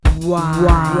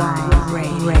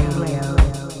Radio.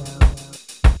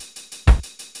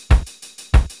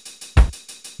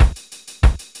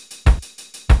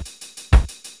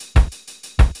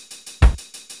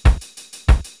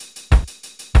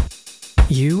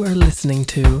 You are listening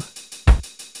to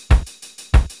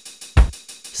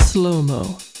Slow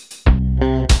Mo.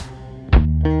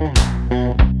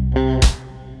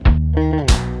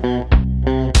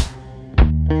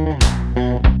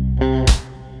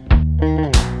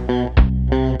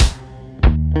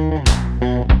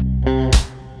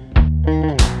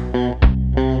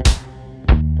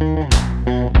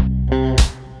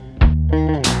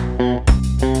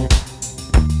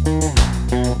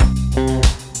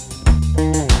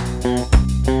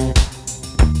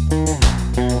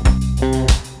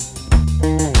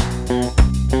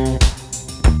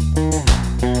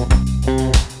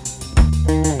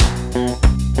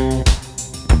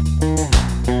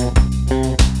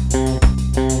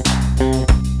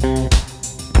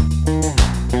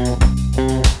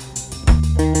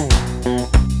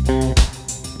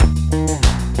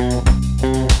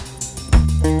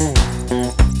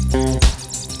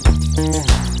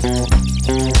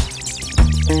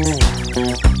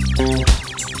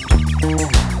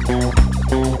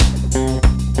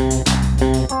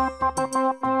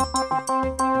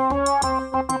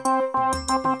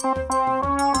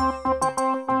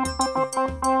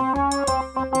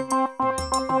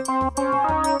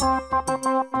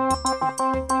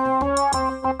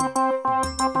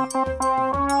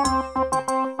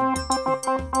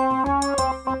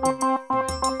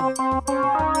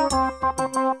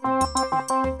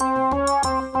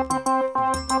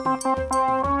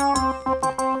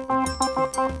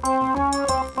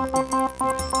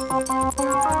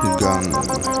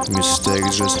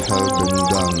 Mistakes just have been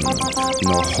done.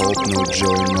 No hope, no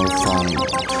joy, no fun.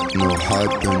 No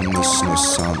happiness, no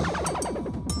sun.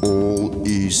 All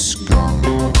is gone.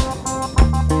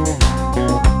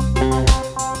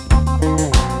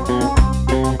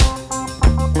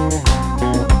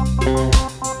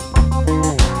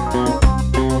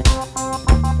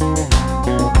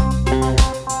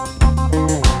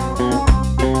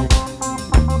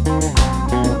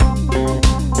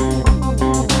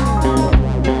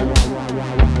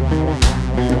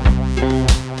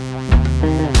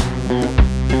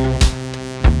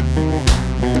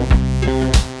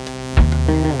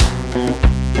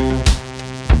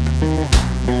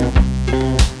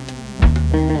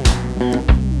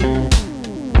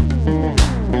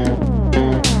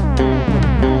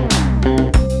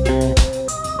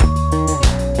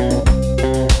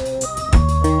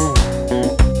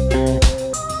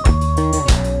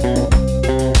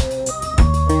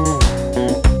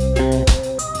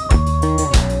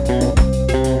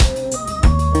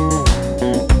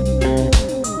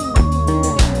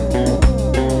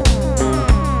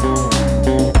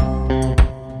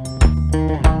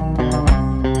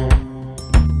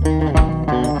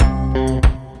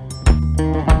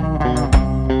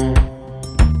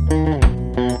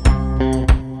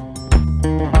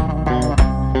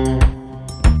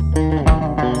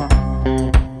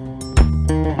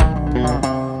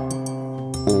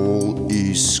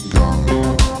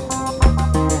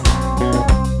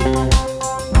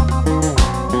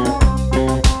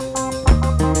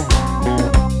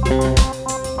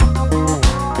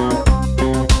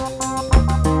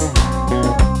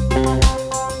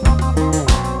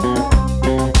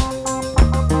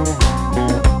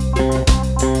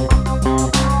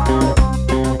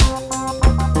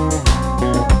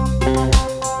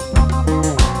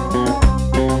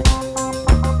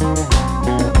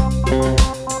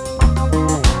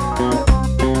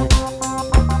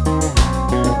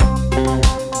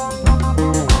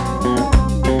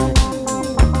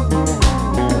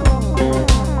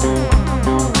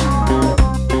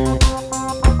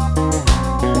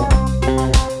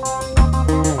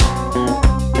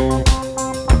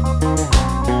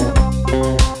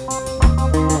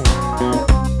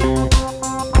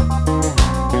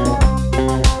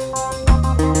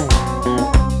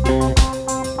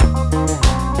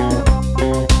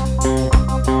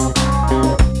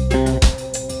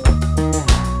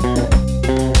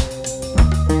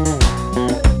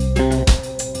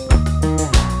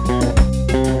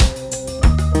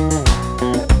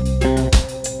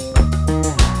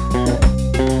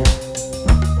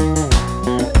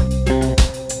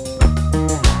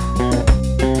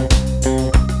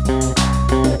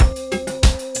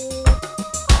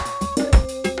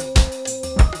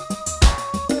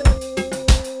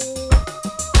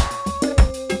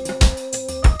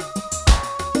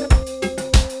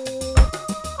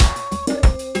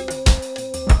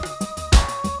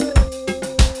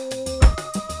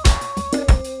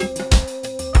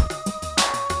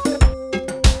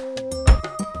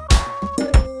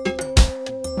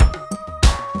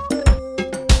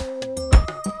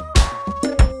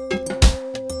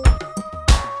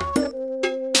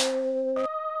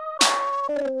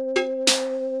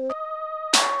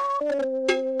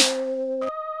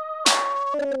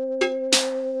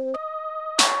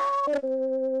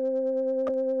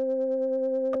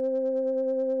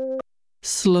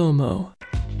 Slow-mo.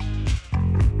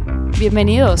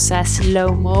 Bienvenidos a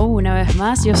Slow Mo una vez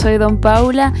más, yo soy Don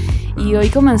Paula y hoy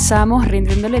comenzamos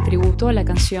rindiéndole tributo a la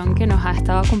canción que nos ha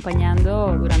estado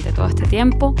acompañando durante todo este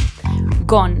tiempo,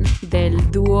 Gone,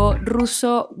 del dúo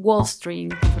ruso Wallstream,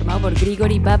 conformado por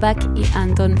Grigory Babak y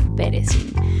Anton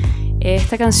Berezin.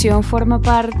 Esta canción forma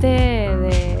parte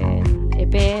del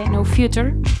EP No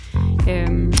Future,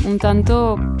 un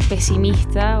tanto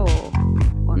pesimista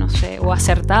o no sé, o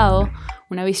acertado,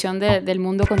 una visión del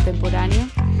mundo contemporáneo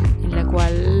en la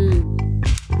cual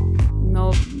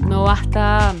no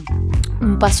basta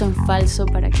un paso en falso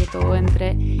para que todo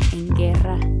entre en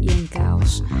guerra y en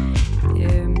caos.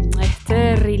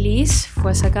 Este release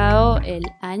fue sacado el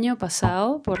año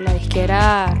pasado por la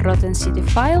disquera Rotten City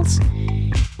Files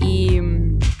y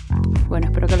bueno,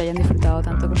 espero que lo hayan disfrutado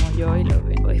tanto como yo y lo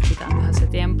vengo disfrutando desde hace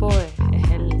tiempo. Es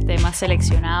el tema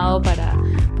seleccionado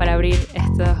para abrir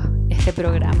este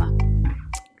programa.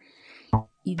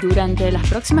 Y durante las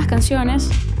próximas canciones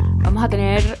vamos a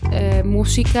tener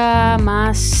música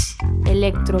más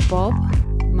electropop,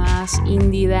 más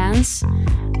indie dance,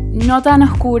 no tan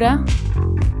oscura,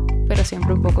 pero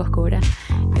siempre un poco oscura.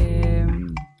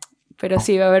 Pero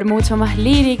sí, va a haber mucho más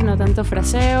lyric, no tanto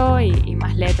fraseo y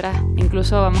más letras.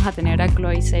 Incluso vamos a tener a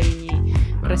Chloe Sevigny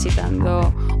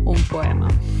recitando un poema.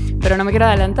 Pero no me quiero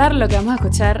adelantar, lo que vamos a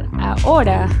escuchar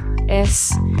ahora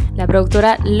es la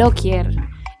productora Lockyer.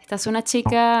 Esta es una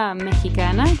chica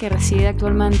mexicana que reside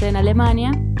actualmente en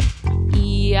Alemania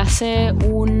y hace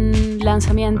un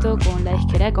lanzamiento con la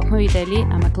disquera de Cosmo Vitelli,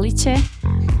 Amacliche,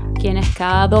 quienes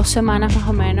cada 2 semanas más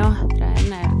o menos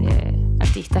traen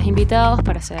artistas invitados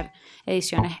para hacer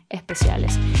ediciones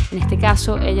especiales. En este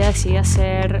caso, ella decide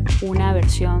hacer una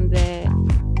versión de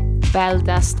Bell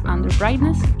Dust Under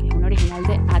Brightness, que es un original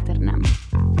de Aeternam.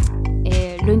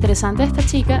 Lo interesante de esta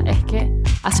chica es que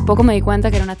hace poco me di cuenta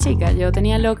que era una chica. Yo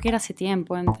tenía Lockyer hace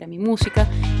tiempo entre mi música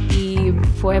y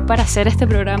fue para hacer este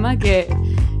programa que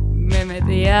me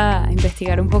metí a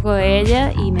investigar un poco de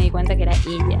ella y me di cuenta que era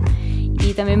ella.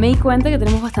 Y también me di cuenta que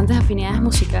tenemos bastantes afinidades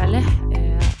musicales,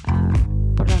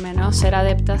 por lo menos ser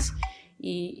adeptas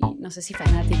y no sé si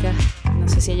fanáticas, no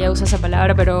sé si ella usa esa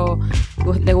palabra, pero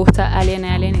le gusta Alien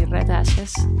y Red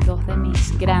Ashes, 2 de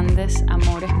mis grandes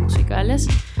amores musicales,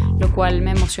 lo cual me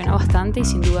emociona bastante y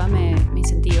sin duda me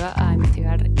incentiva a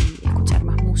investigar y escuchar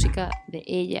más música de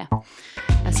ella.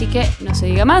 Así que no se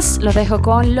diga más, los dejo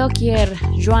con Lockyer,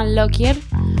 Joan Lockyer,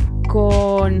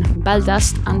 con Bell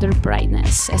Dust Under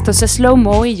Brightness. Esto es Slow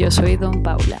Mo y yo soy Don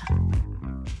Paula.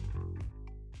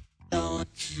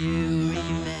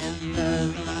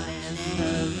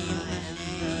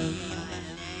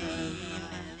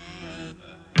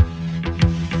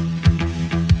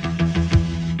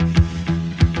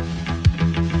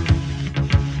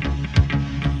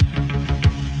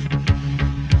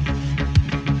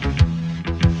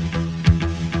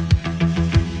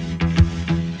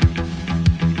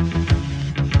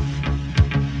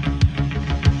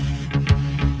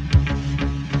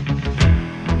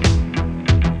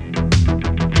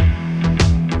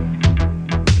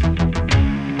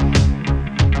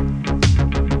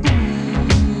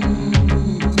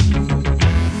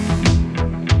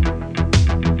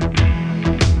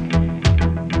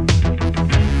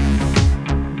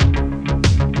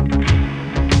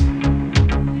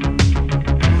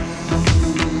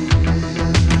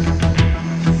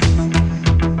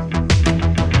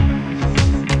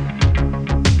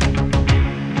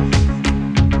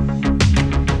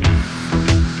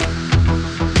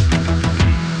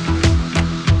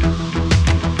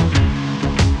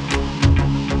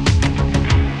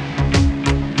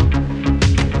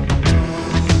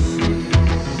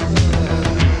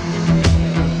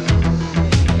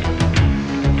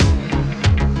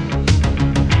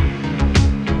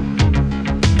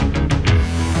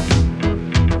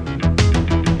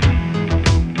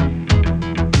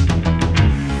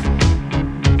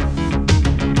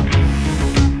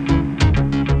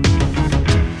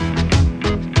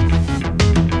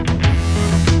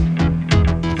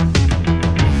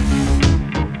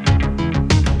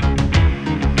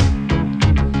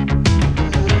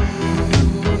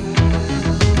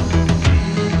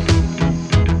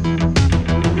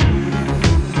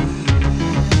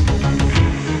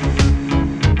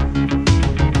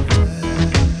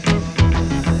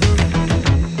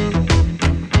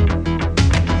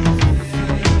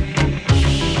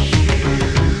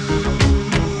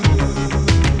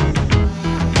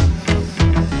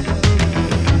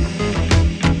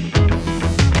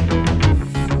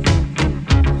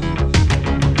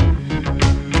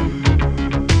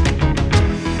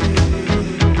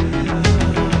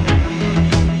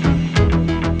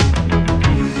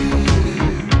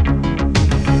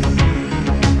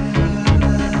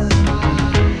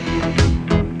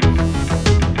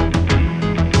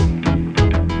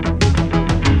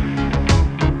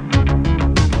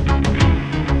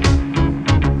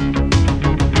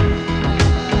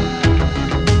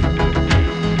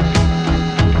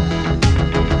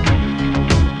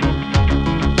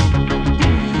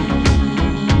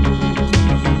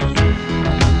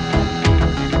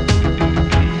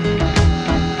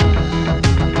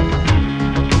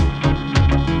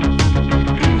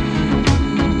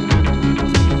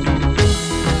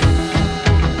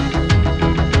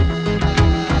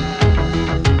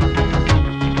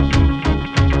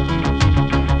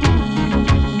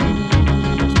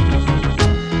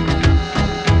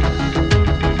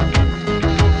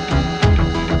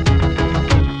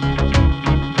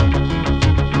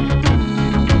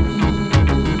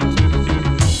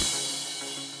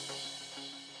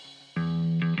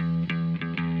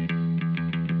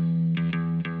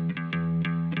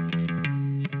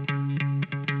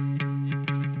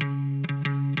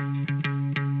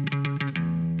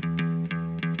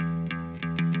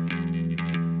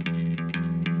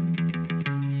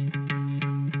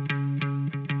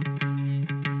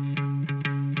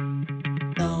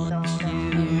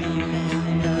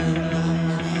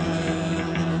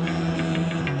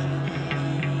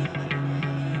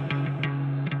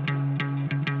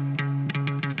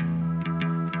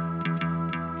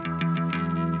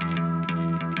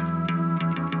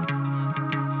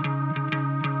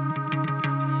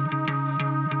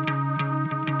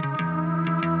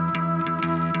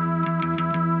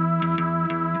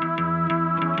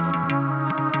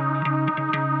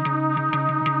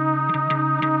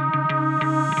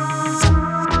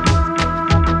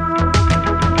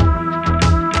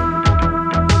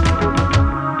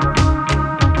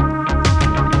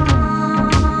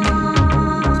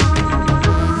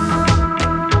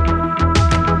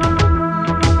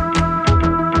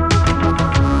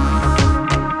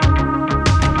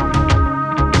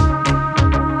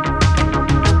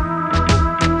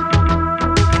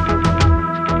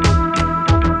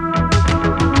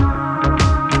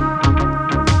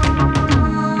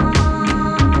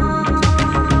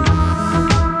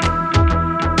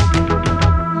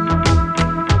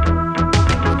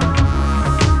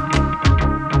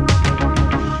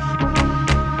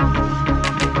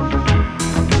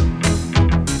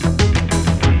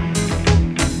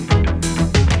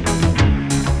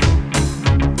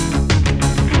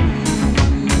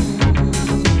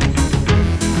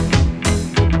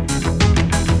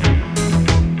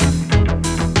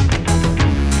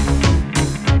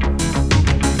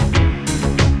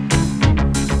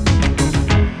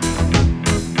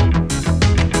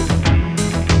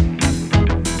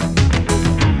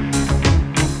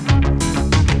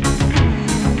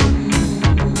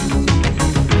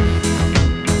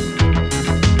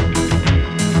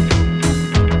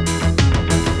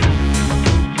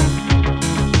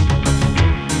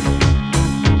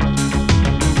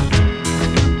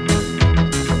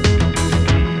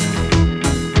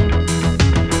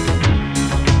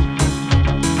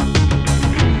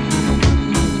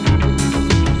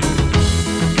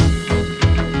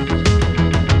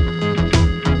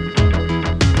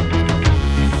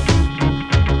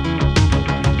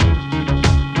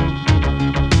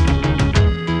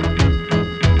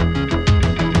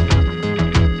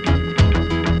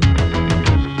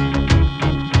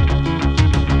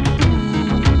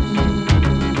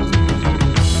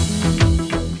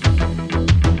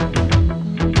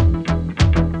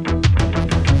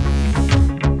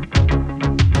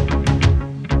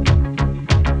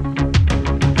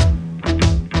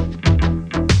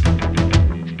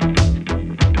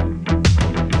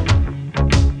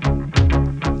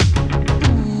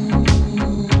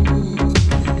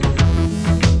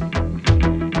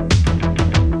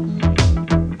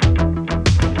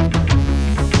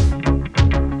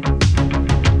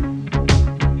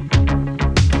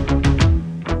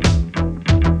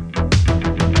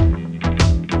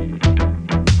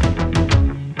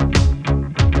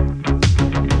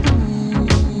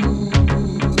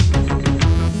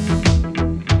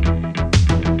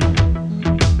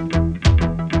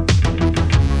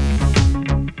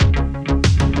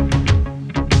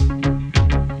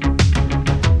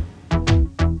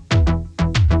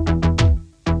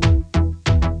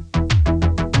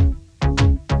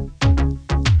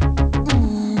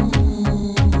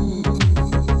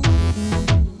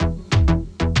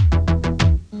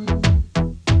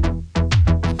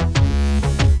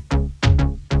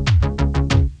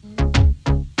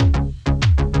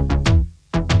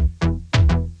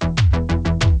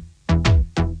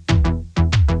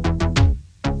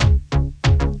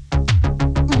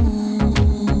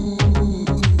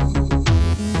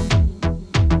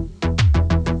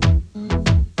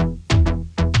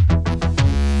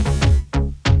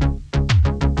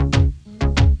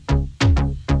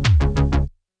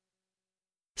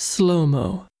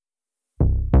 Slow-mo.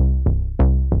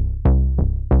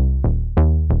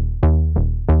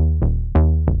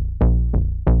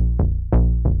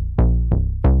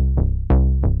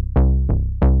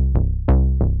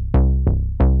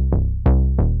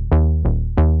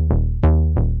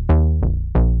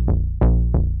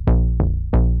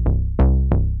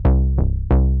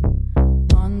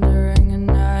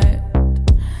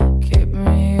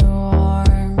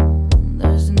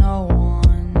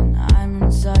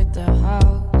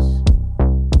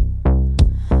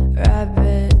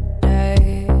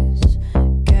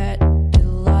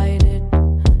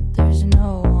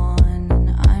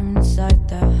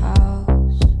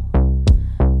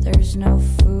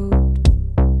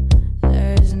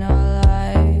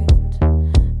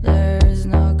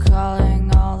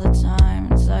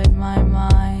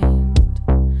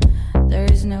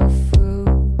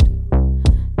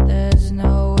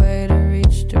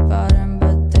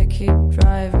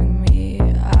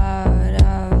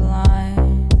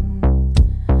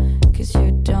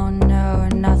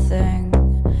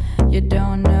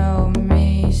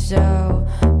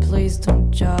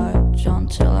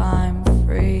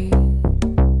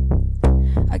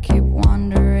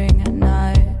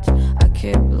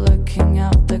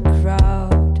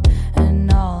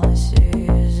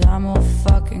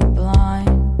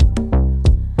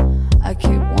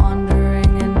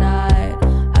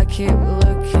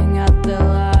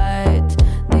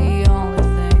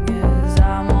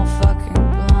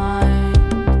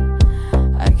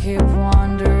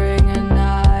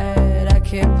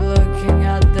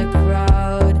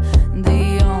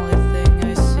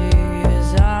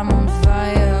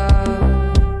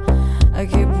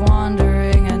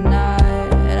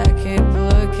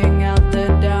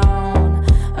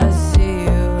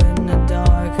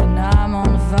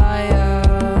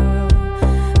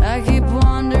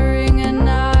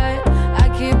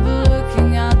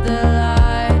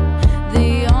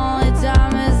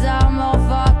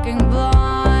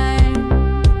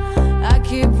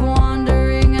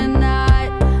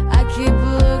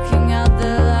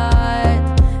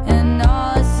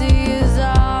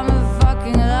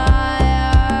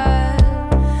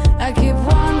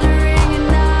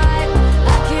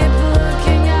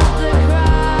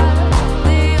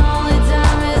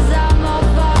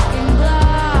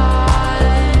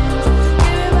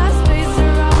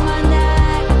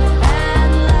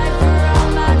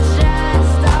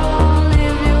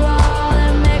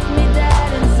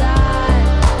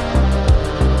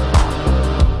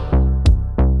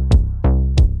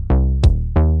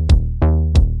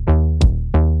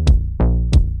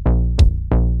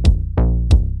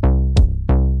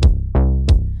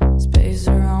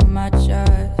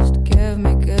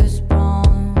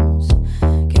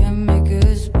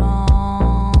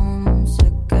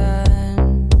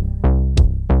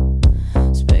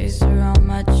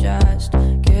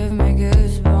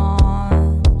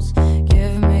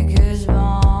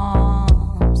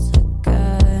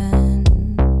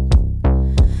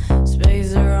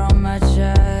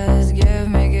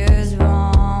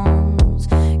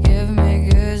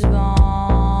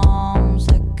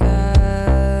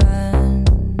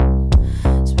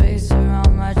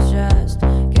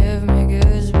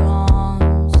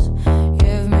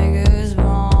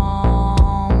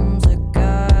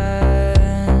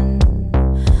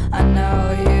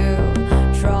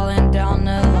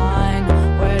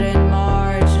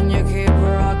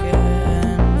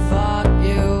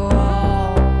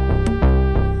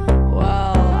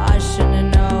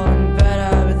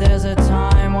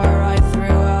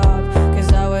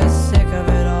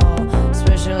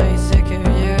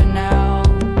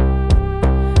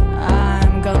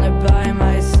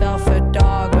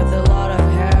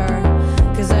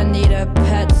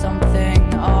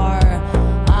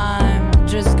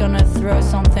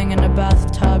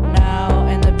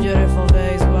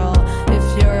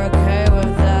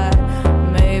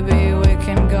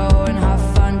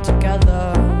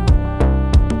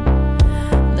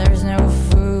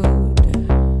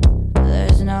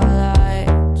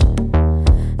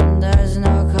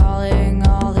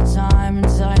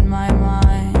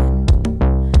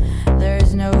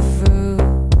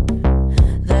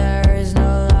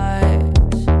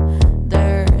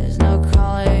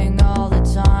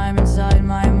 inside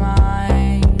my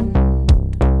mind.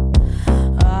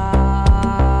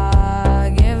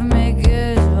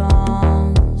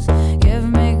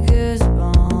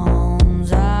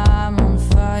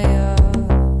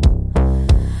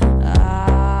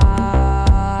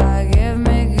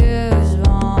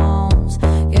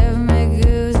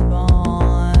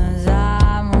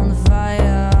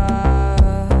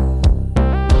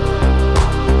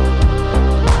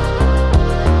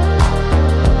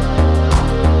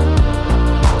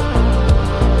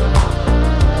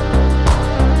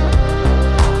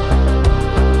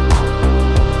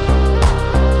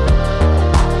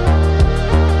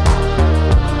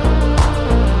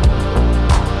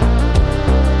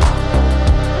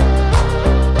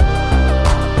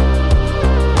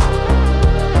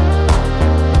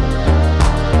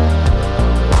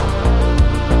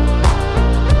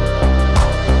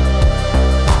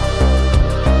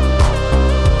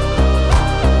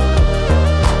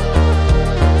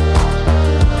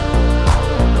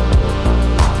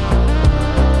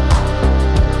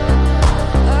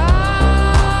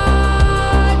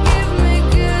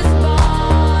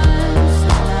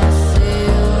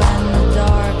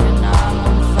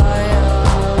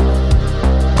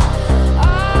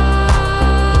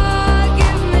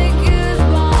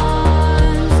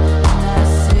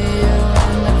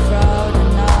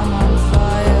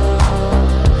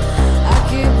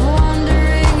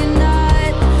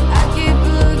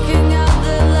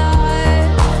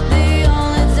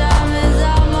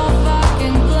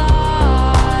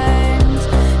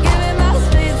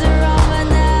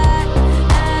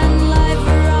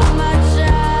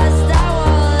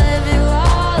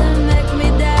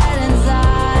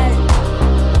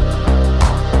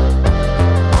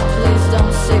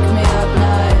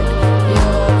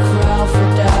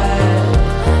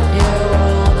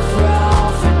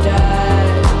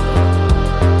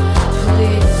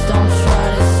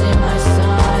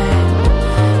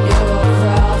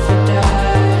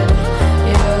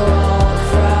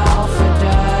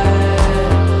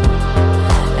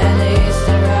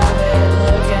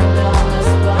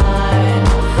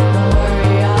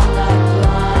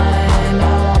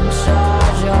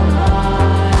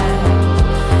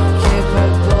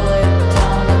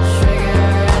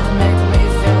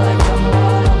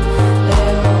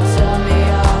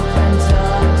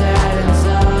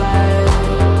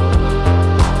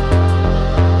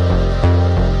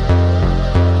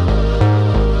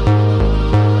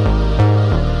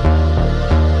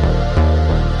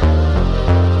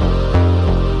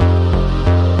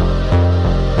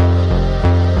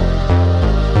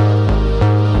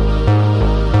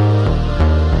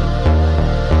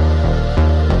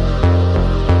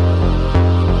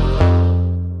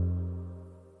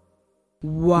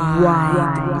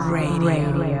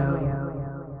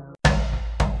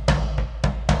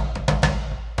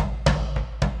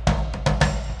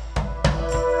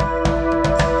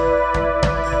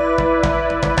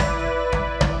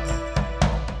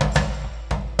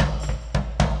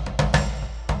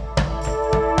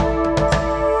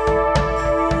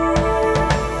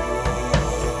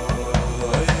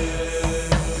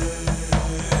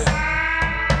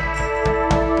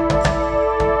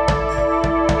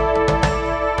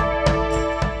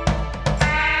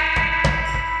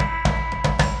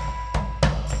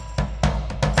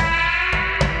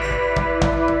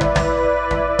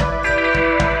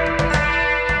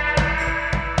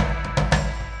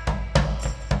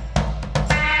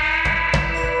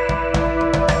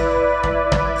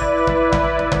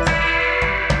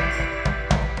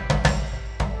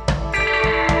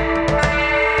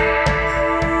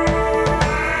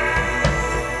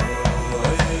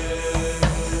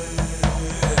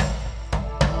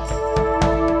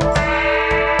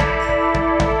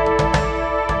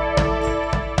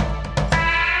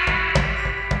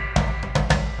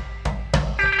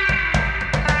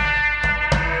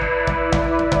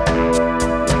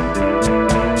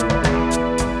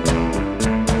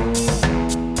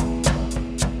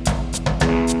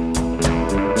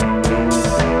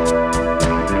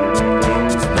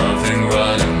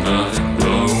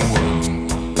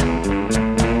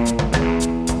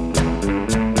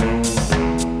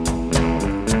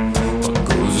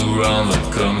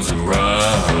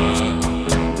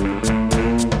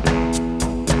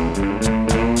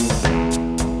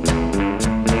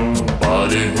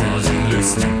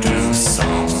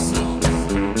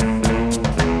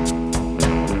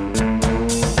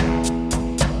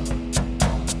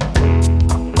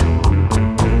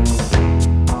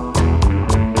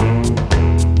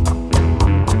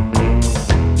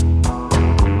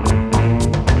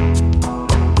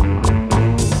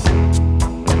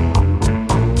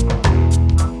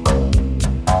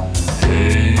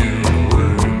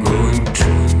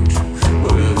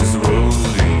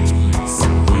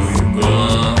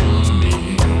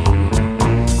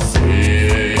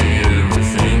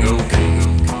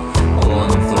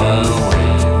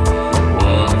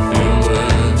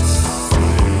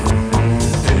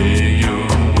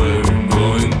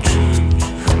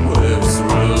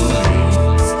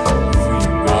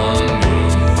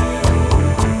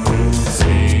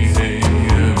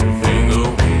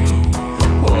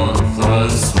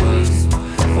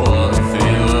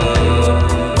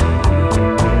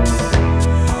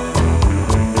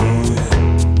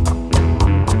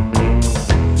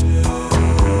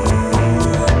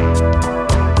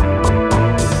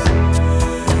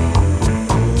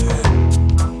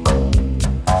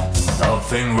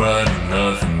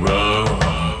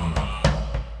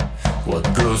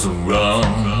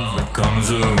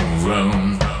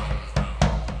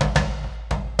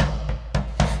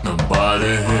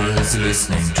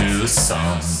 listening to the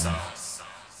song.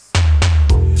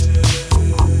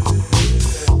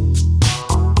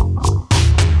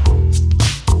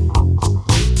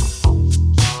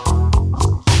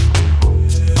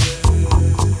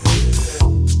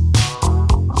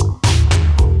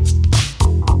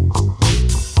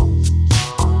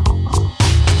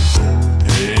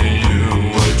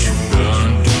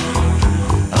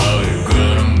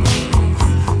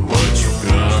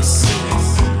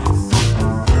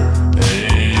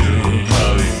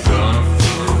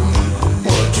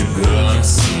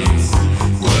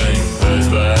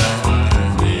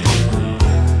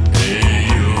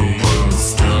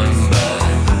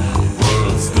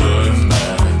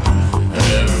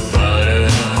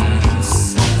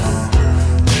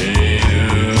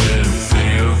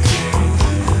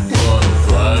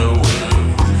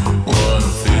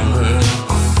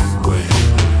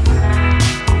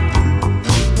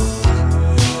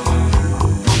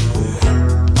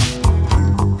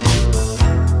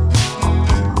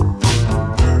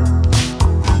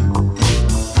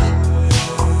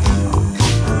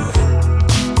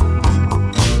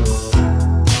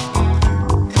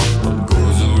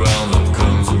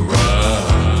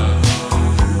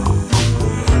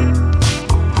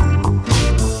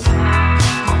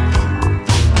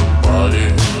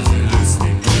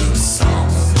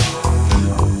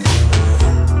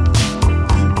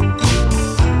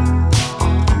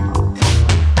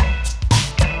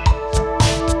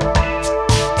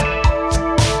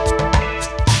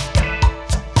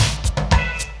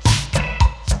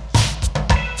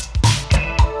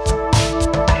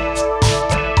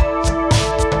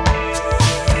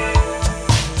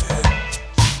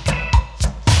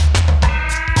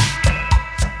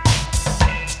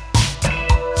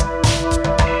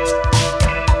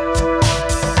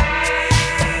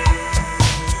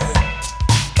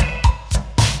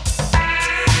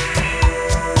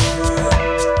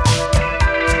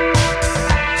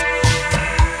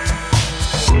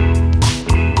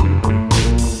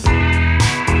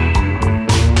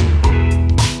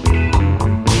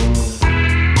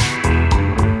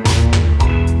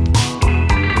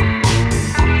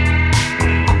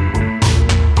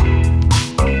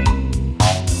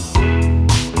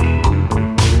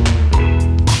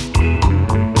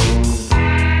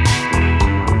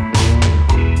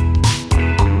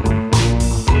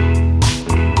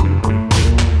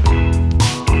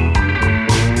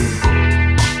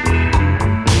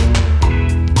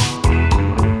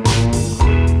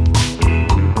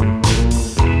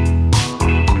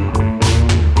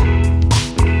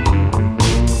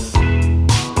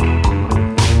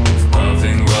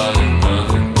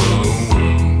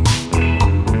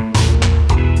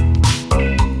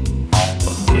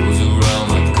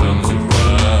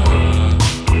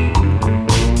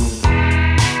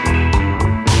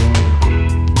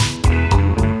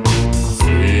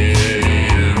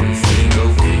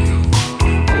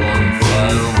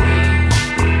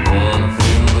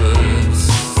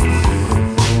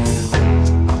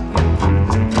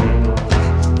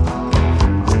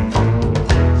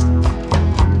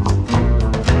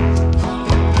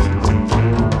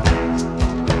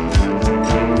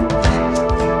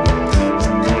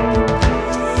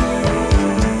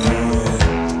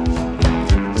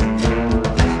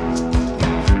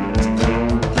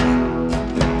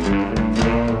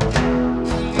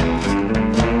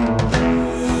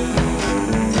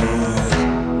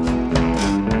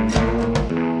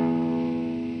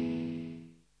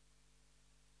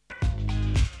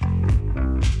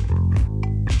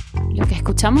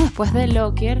 escuchamos después de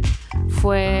Locker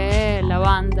fue la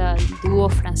banda, el dúo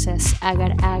francés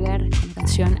Agar Agar con la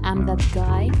canción I'm That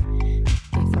Guy,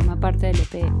 que forma parte del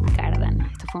EP Cardan.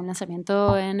 Esto fue un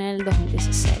lanzamiento en el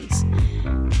 2016.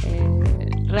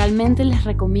 Realmente les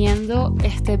recomiendo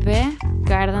este EP.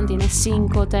 Cardan tiene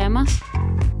 5 temas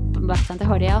bastante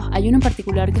variados. Hay uno en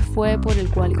particular que fue por el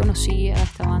cual conocí a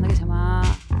esta banda que se llama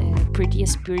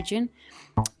Prettiest Virgin,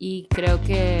 y creo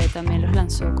que también los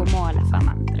lanzó como a la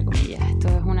fama, entre comillas. Esto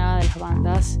es una de las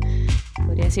bandas,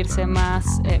 podría decirse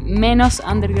menos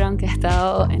underground que ha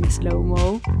estado en Slow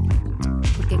Mo,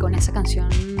 porque con esa canción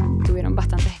tuvieron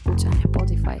bastantes escuchas en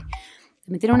Spotify.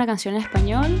 También tiene una canción en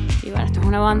español, y bueno, esto es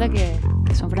una banda que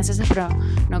son franceses, pero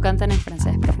no cantan en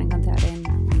francés, prefieren cantar en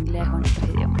inglés o en otros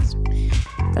idiomas.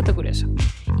 Dato curioso.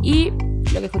 Y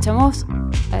lo que escuchamos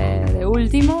de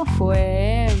último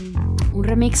fue un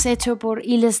remix hecho por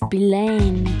Illes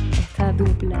Villain, esta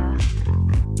dupla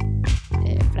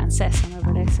francesa, me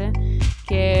parece,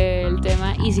 que el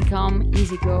tema Easy Come,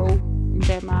 Easy Go, un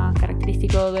tema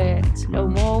característico de Slow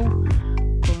Mo,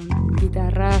 con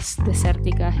guitarras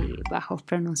desérticas y bajos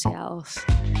pronunciados.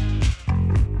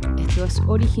 Esto Esto es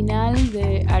original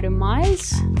de Aaron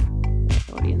Miles,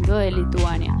 oriundo de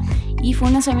Lituania, y fue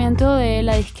un lanzamiento de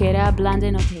la disquera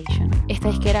Blended Notation. Esta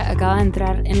disquera acaba de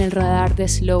entrar en el radar de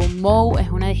Slow Mo. Es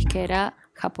una disquera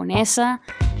japonesa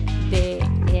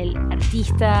del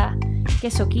artista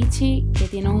Kezo Kichi, que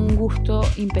tiene un gusto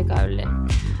impecable.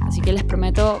 Así que les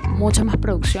prometo muchas más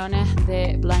producciones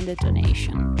de Blended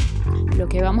Donation. Lo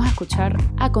que vamos a escuchar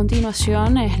a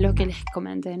continuación es lo que les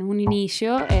comenté en un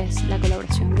inicio, es la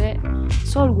colaboración de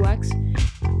Soulwax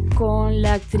con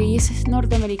la actriz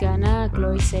norteamericana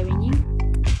Chloe Sevigny,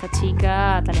 esta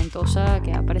chica talentosa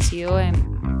que ha aparecido en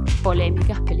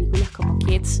polémicas películas como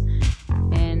Kids,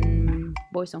 en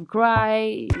Boys Don't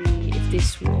Cry y If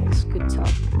This Walls Could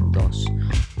Talk 2.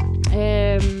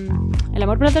 El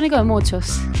amor platónico de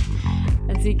muchos.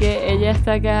 Así que ella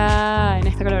está acá en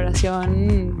esta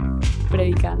colaboración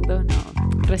predicando,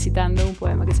 recitando un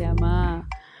poema que se llama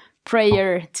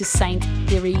Prayer to Saint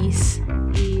Therese.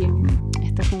 Y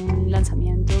este fue un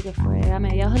lanzamiento que fue a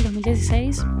mediados del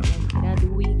 2016, que era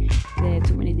Dewey de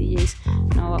Too Many DJs.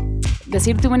 No,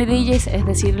 decir Too Many DJs es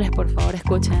decirles, por favor,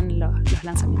 escuchen los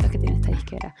lanzamientos que tiene esta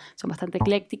disquera. Son bastante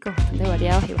eclécticos, bastante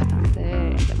variados y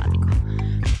bastante emblemáticos.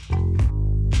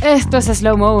 Esto es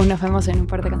Slow Mo, nos vemos en un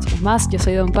par de canciones más. Yo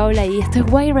soy Don Paula y esto es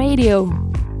White Radio.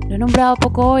 Lo he nombrado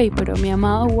poco hoy, pero mi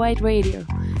amado White Radio.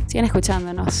 Sigan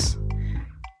escuchándonos.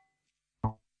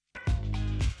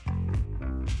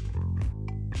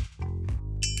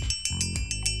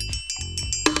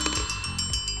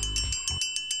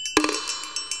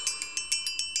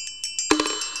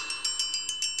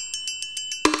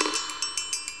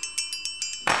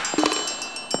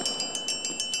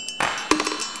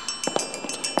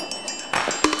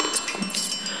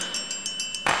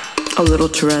 O little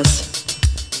Therese,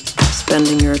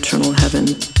 spending your eternal heaven,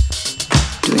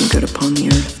 doing good upon the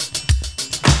earth.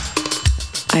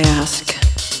 I ask,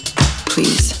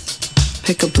 please,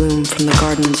 pick a bloom from the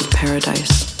gardens of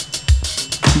paradise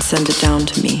and send it down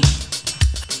to me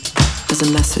as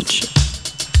a message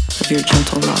of your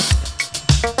gentle love.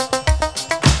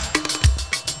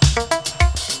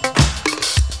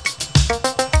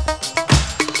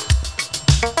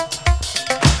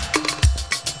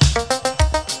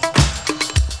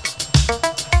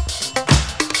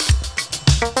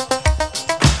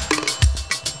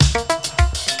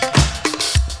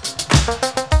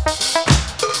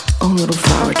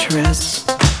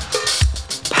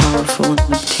 Powerful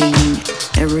in obtaining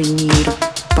every need of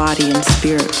body and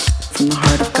spirit from the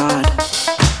heart of God.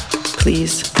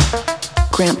 Please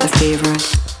grant the favor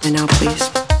I now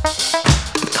place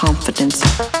with confidence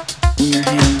in your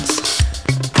hands.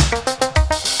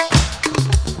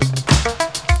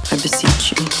 I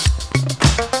beseech you.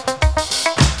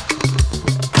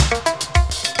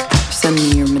 Send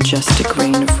me your majestic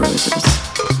rain of roses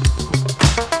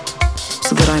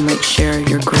so that I might share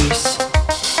your grace.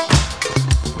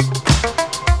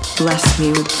 Bless me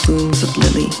with blooms of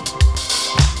lily,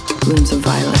 blooms of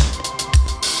violet,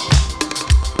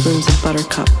 blooms of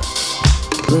buttercup,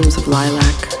 blooms of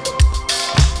lilac,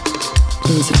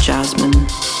 blooms of jasmine,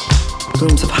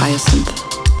 blooms of hyacinth,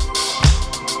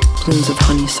 blooms of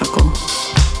honeysuckle,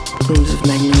 blooms of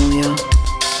magnolia,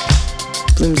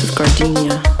 blooms of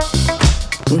gardenia,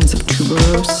 blooms of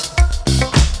tuberose.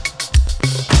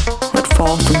 Let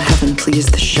fall from heaven, please,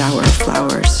 the shower of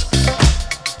flowers.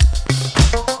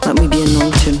 Let me be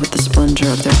anointed with the splendor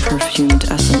of their perfumed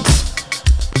essence,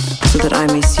 so that I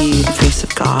may see the face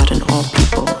of God in all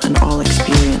people and all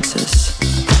experiences.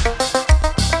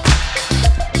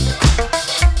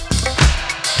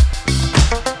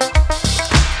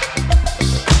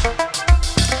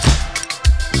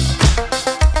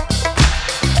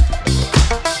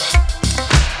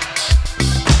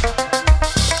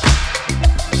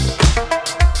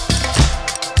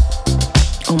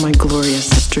 Oh, my glorious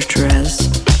Sister Therese,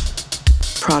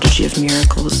 prodigy of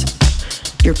miracles,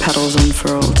 your petals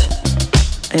unfurled,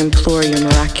 I implore your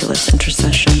miraculous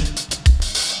intercession.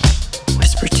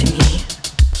 Whisper to me,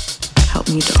 help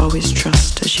me to always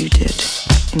trust as you did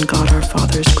in God our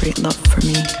Father's great love for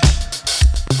me,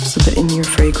 so that in your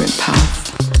fragrant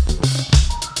path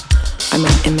I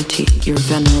might imitate your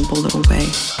venerable little way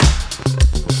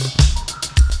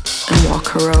and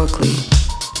walk heroically,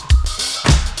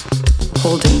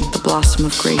 holding the blossom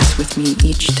of grace with me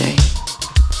each day.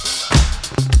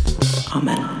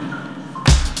 Amen.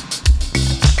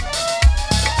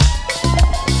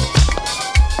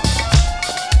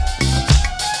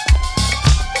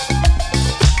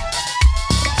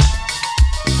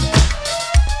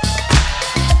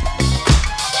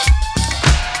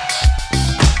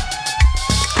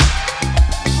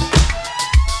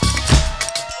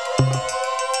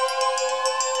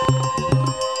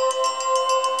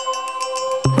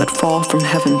 would fall from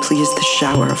heaven please the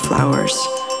shower of flowers.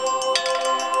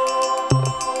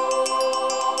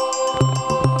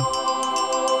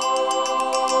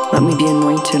 Let me be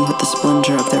anointed with the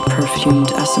splendor of their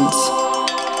perfumed essence.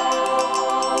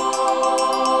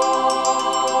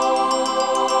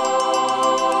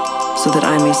 So that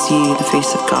I may see the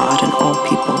face of God in all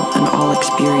people and all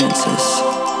experiences.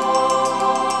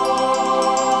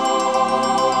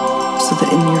 So that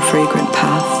in your fragrant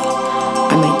path,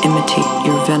 I may imitate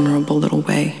your venerable little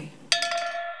way.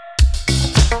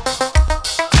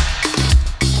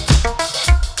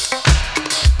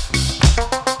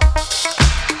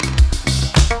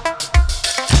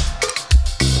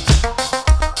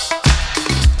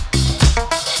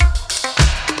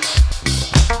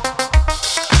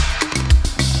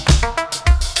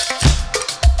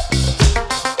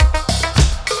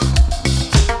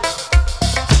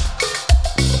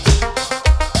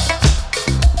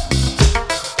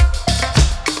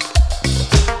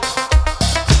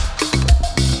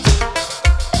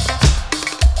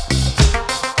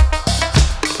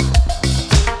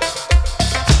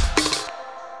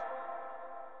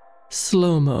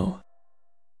 Slow-mo.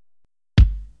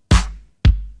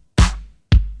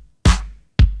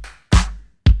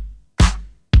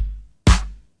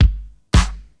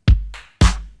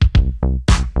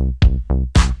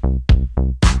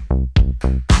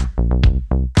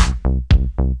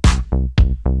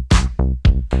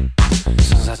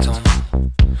 Sans attendre,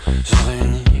 je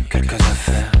réunis quelques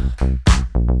affaires.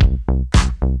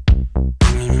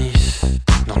 Une m'immisce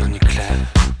dans le nucléaire.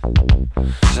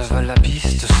 J'avale la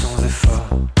piste sans effort,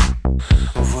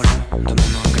 au volant de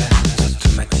mon anglaise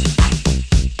automatique.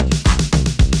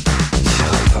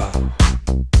 Tire fort.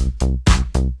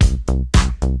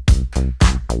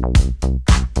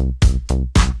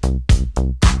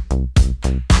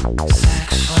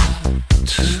 Section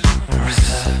to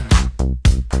return.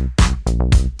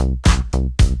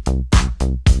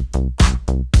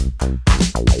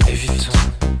 Évitons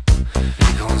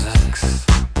les grands axes.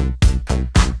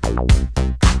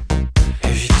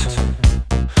 Évitons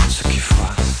ce qui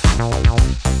froisse.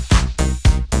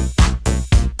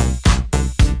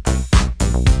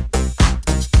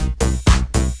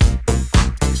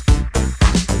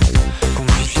 Qu'on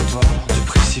évite les bords du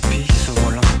précipice au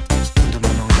volant de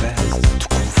mon anglaise, tout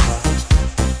confort.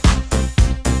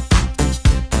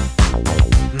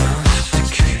 Main sur tes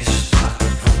cuisses, pas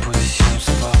vos positions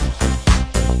sport.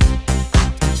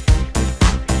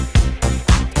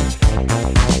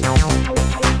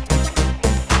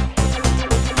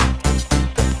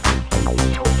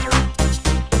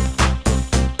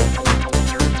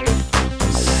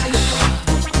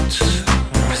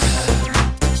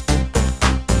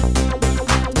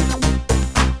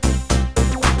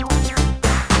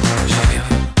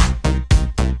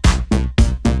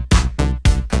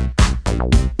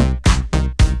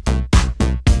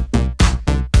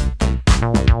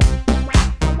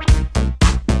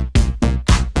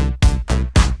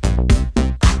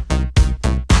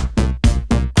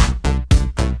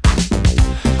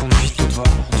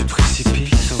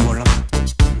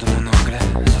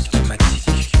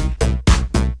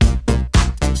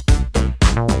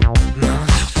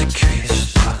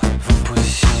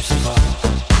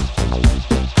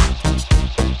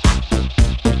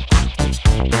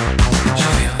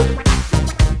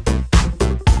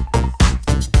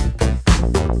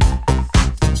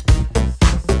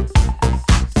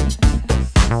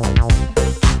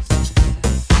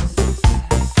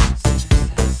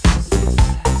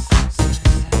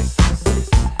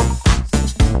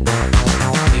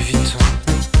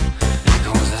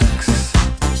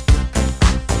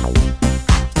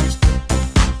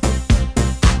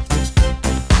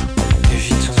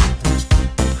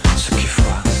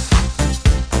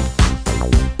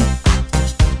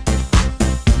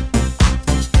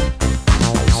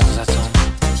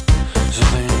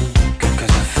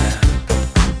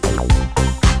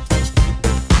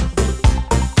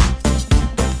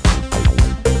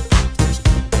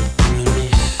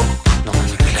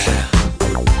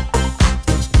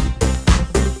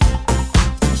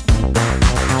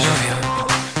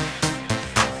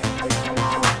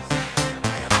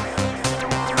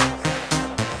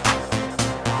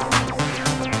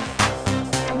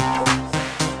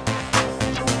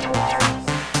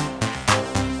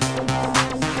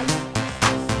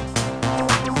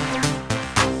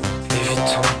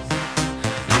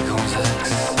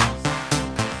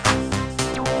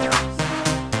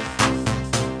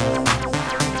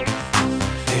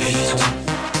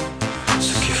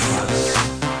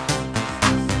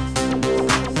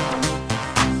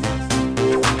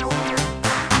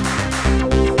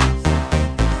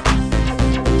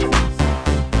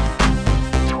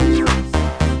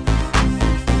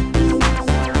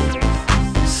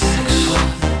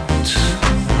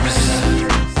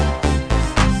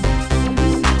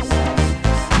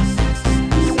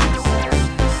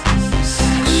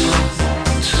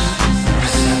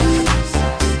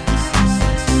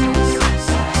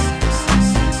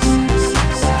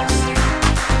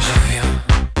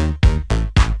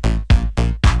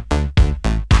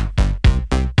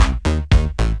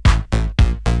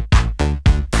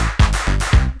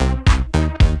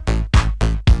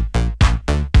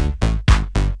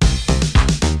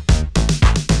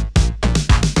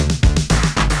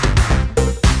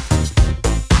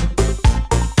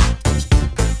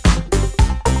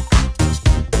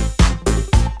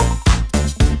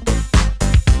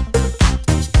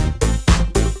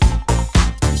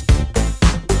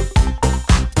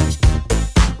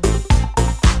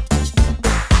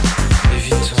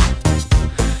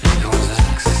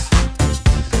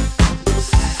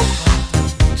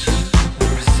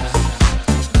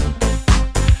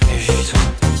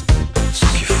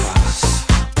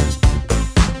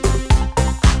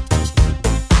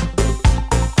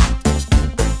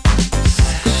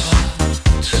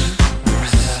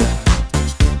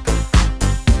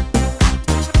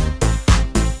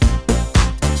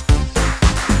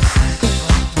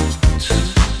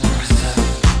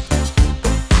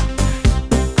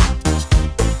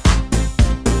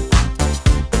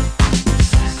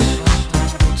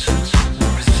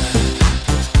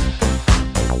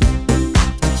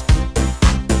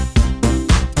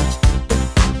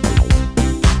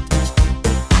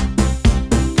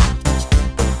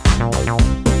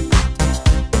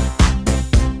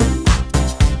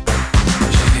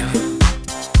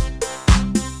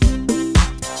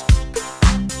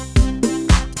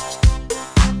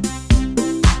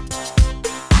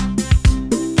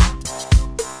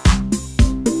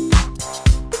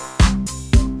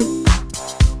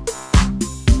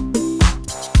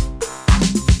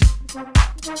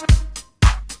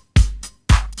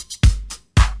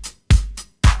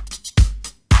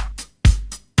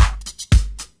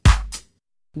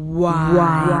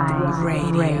 Wide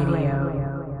Radio.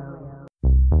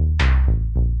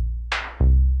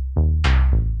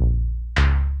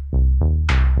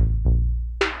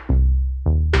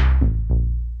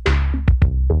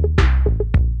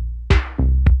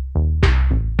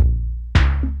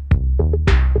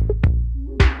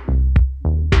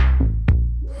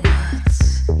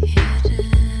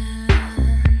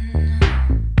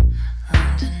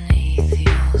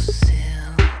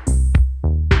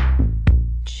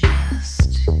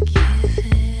 Just give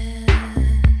it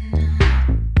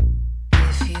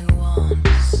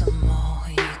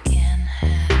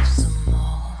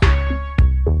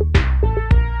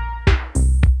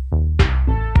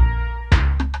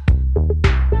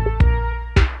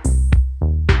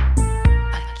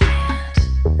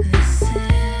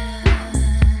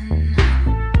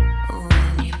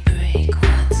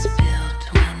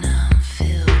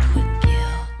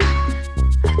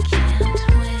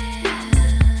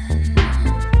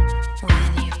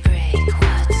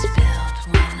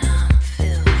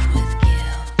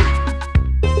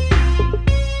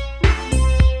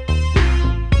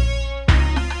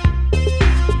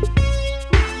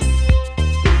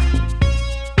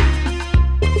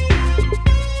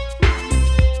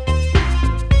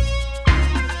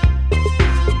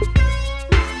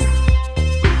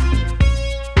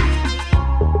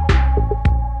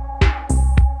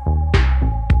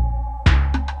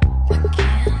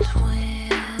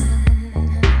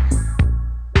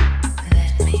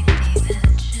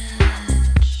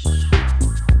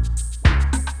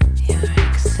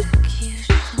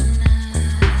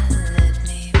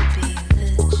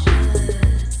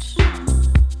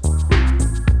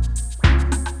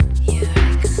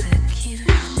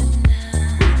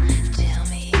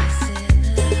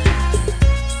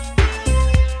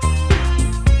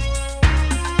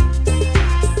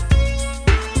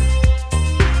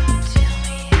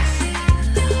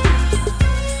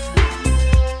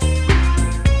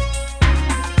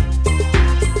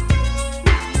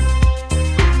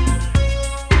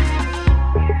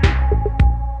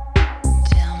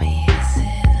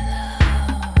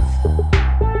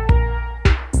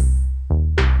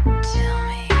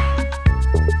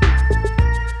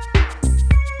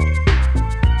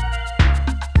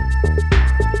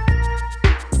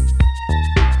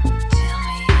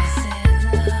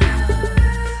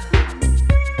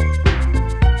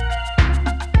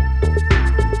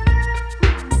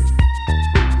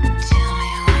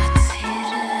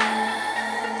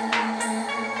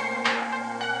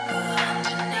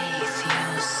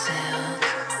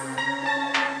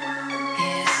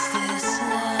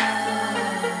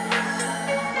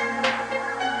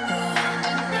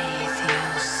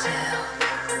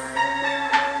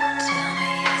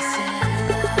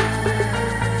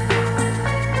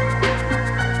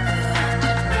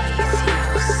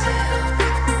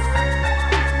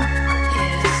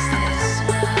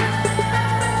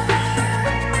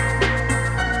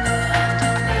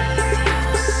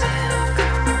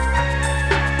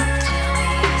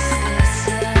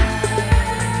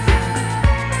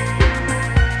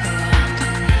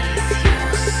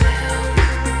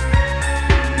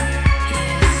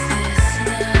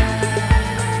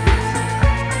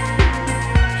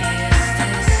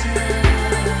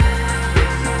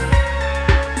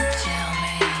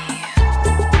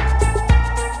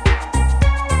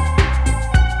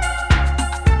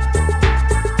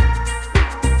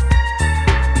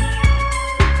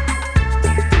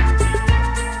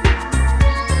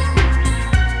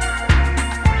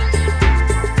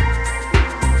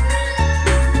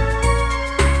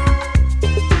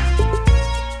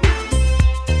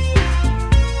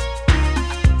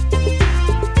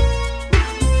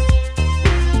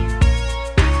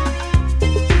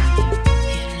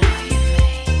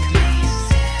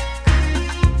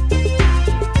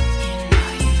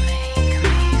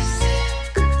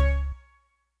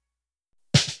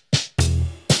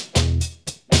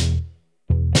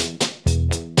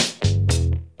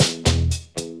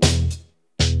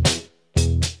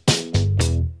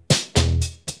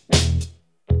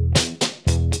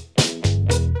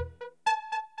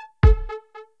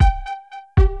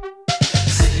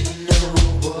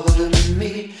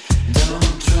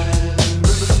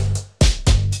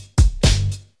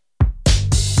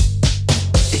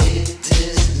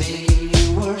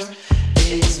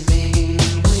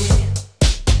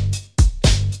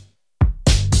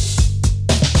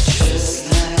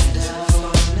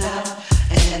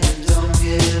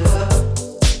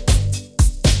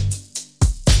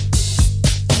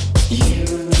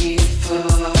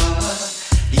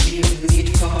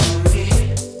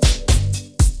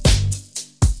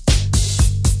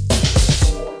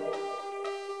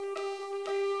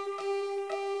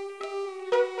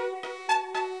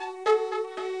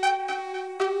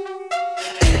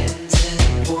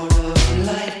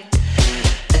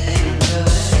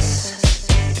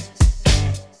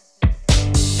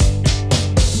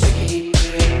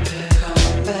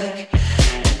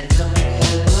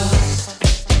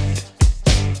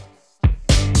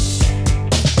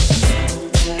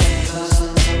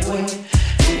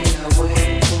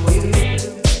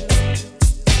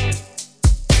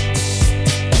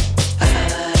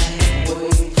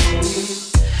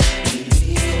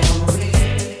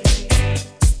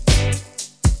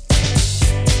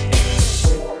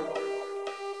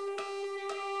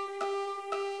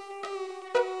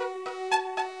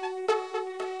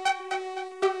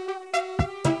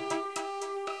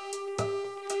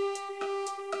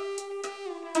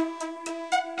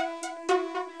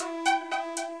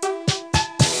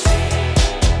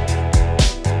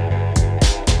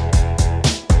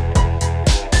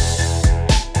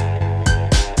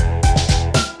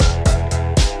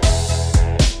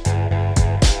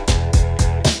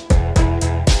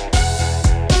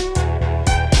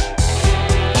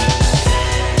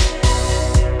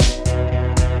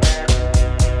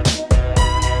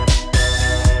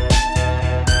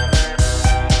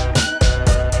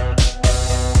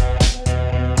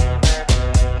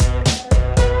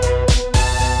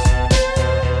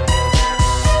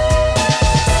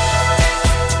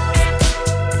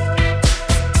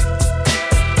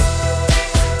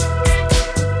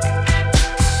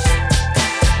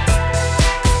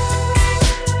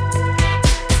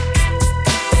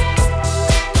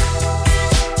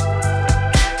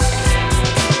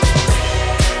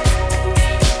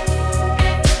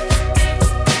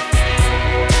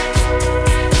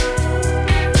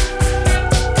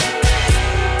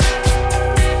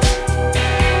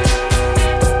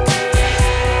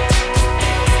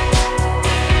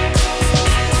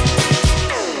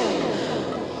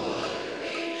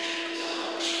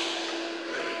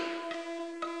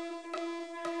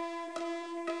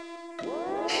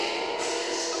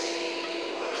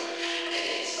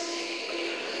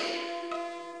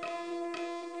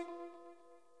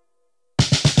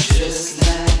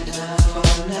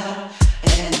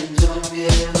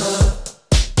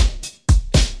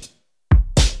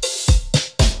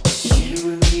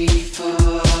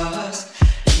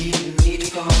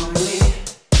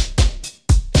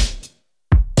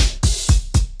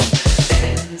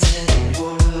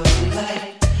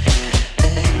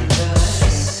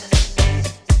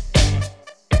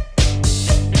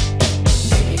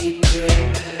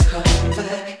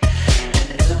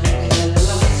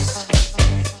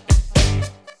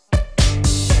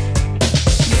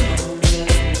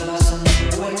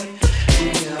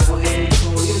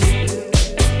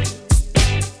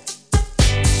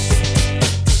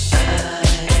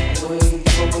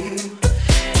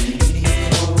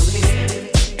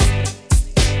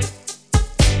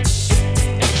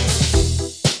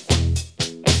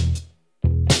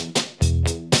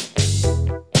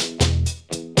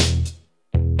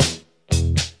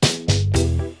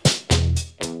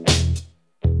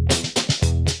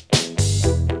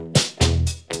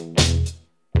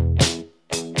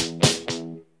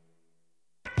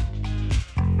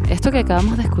esto que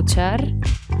acabamos de escuchar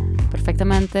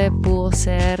perfectamente pudo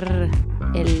ser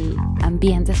el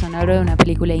ambiente sonoro de una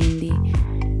película indie,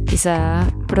 quizá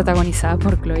protagonizada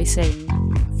por Chloe Sevigny.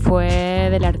 Fue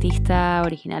del artista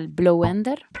original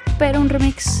Blowender, pero un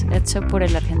remix hecho por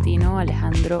el argentino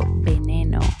Alejandro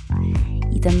Veneno.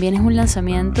 Y también es un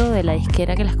lanzamiento de la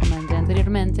disquera que les comenté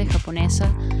anteriormente,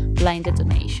 japonesa Blind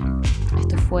Detonation.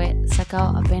 Esto fue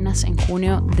sacado apenas en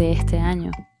junio de este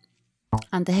año.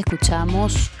 Antes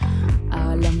escuchamos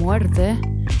a La Muerte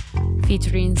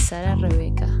featuring Sara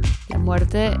Rebecca. La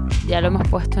Muerte ya lo hemos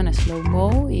puesto en Slow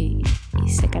Mo y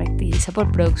se caracteriza por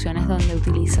producciones donde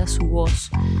utiliza su voz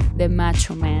de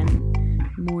macho man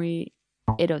muy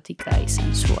erótica y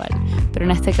sensual, pero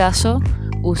en este caso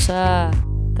usa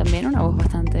también una voz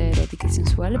bastante erótica y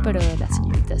sensual, pero de la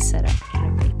señorita Sara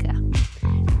Rebecca.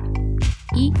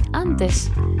 Y antes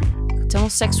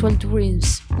escuchamos Sexual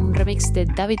Dreams, un remix de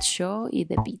David Shaw y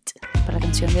The Beat para la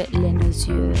canción de Le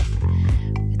Nosieur.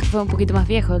 Esto fue un poquito más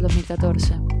viejo, del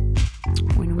 2014,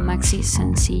 en un maxi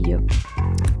sencillo.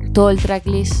 Todo el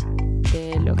tracklist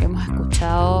de lo que hemos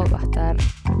escuchado va a estar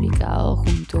publicado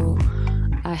junto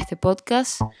a este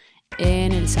podcast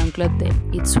en el SoundCloud de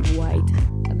It's White.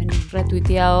 También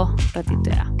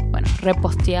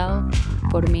reposteado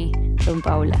por mí, Don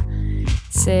Paula.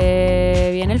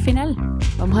 Se viene el final.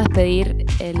 Vamos a despedir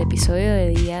el episodio de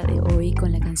día de hoy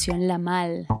con la canción La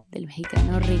Mal del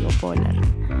mexicano Rigo Polar.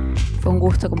 Fue un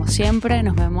gusto como siempre.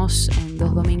 Nos vemos en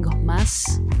 2 domingos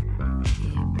más.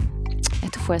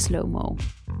 Esto fue Slow Mo.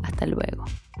 Hasta luego.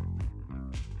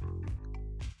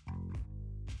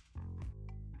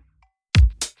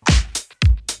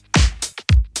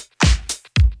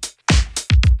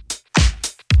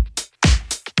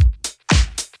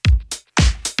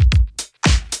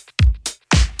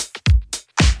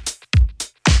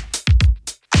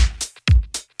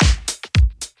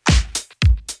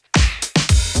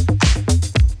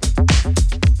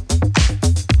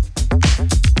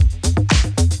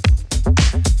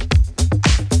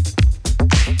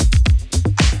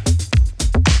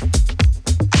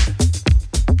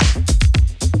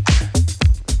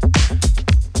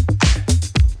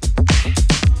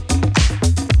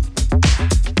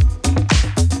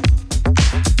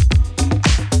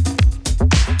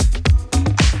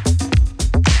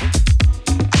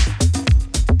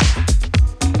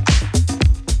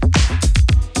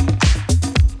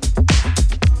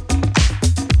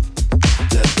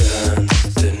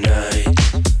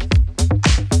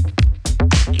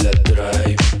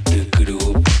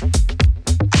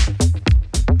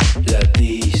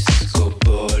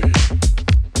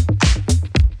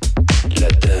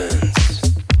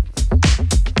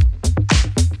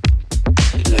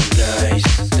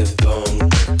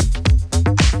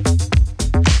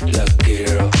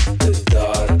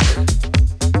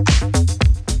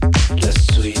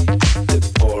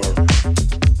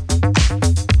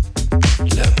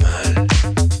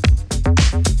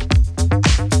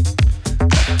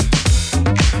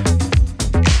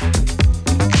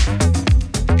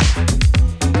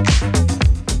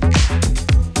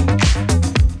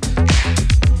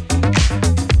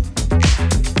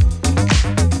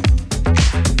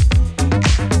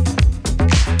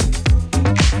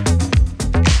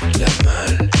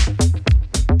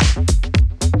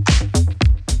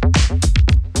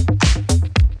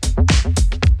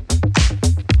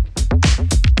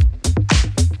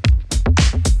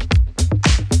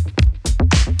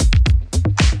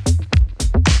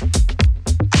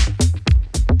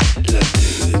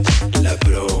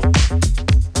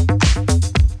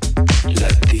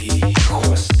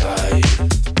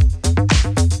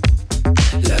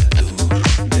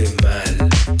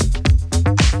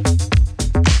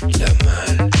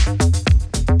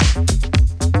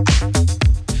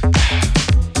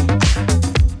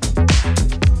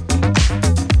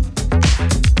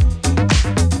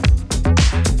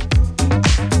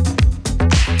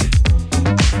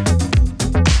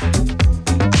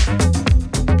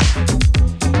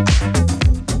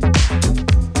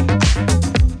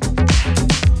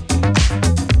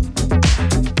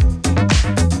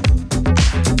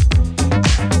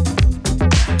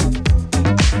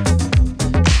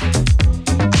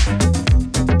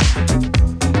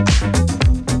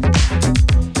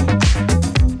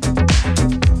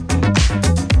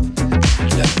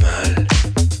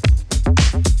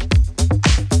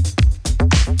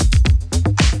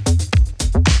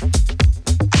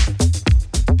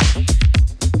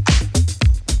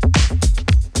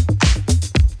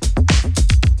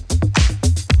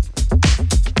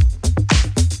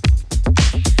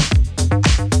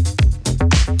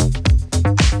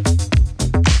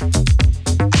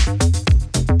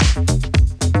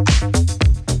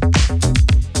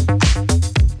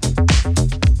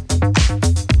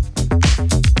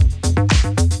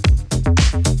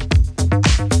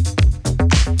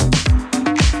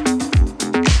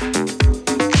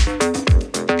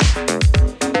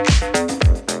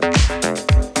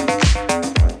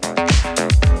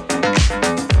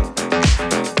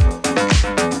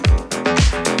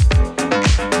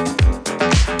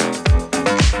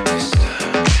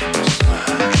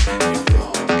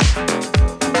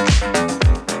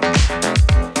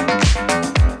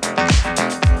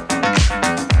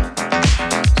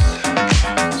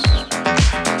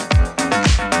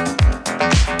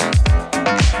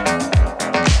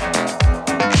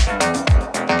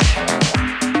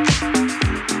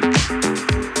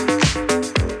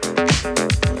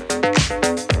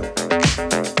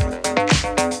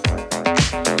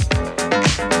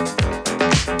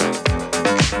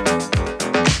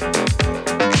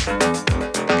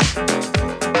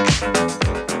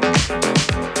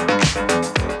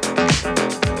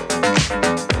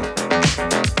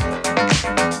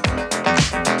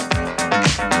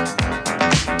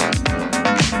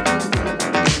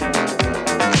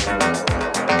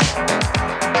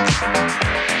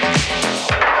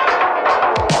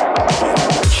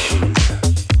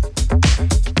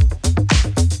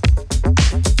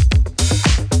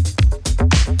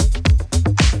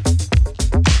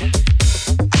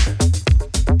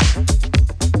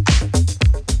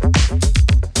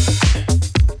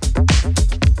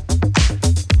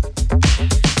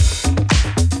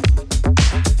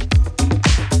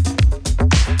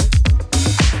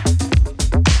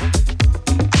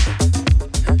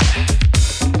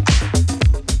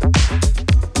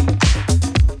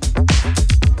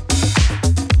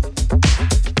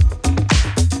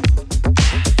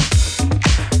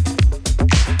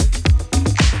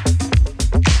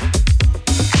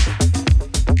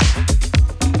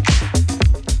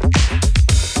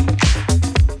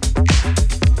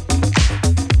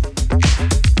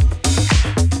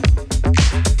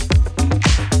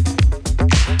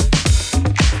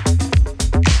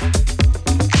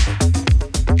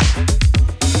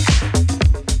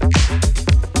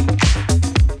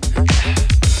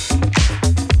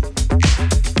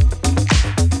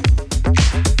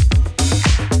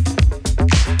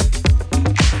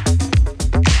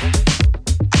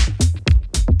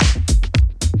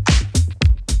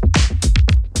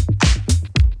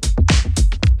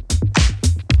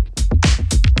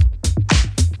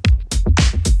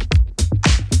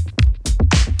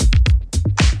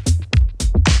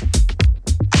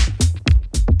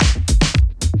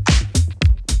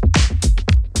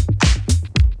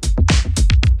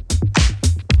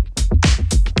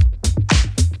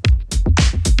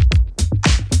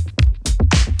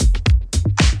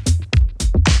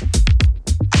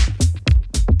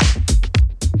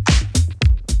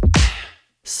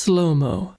 Slow-mo.